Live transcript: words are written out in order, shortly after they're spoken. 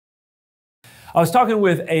I was talking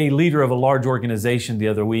with a leader of a large organization the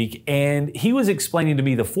other week, and he was explaining to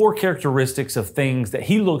me the 4 characteristics of things that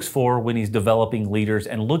he looks for when he's developing leaders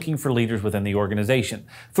and looking for leaders within the organization.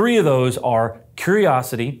 3 of those are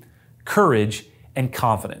curiosity, courage, and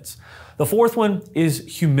confidence. The 4th one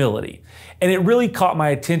is humility. And it really caught my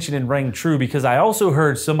attention and rang true because I also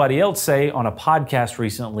heard somebody else say on a podcast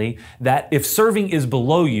recently that if serving is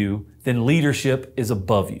below you, then leadership is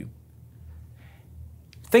above you.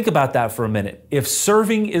 Think about that for a minute. If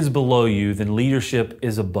serving is below you, then leadership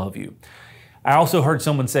is above you. I also heard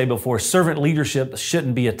someone say before, servant leadership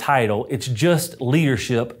shouldn't be a title. It's just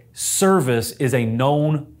leadership. Service is a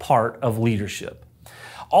known part of leadership.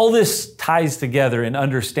 All this ties together in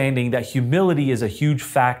understanding that humility is a huge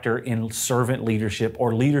factor in servant leadership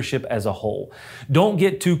or leadership as a whole. Don't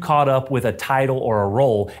get too caught up with a title or a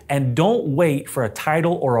role, and don't wait for a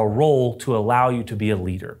title or a role to allow you to be a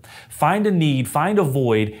leader. Find a need, find a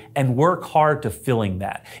void, and work hard to filling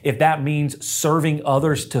that. If that means serving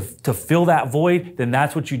others to fill that void, then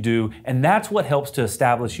that's what you do, and that's what helps to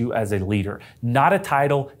establish you as a leader, not a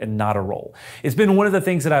title and not a role. It's been one of the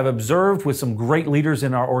things that I've observed with some great leaders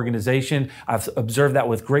in our organization. I've observed that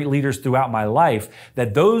with great leaders throughout my life,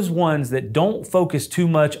 that those ones that don't focus too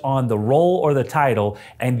much on the role or the title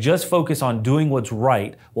and just focus on doing what's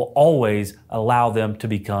right will always allow them to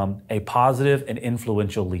become a positive and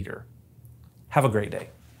influential leader. Have a great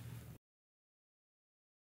day.